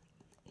know.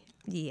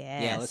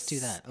 Yes. Yeah, let's do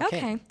that.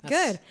 Okay,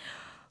 good.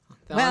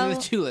 On the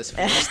to-do list for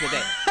the rest of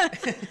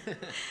the day.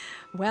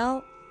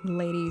 Well,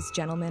 ladies,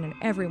 gentlemen, and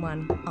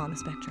everyone on the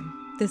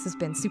spectrum, this has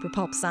been Super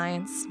Pulp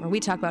Science, where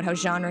we talk about how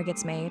genre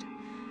gets made.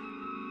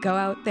 Go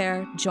out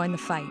there, join the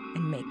fight,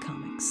 and make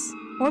comics.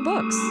 Or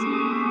books.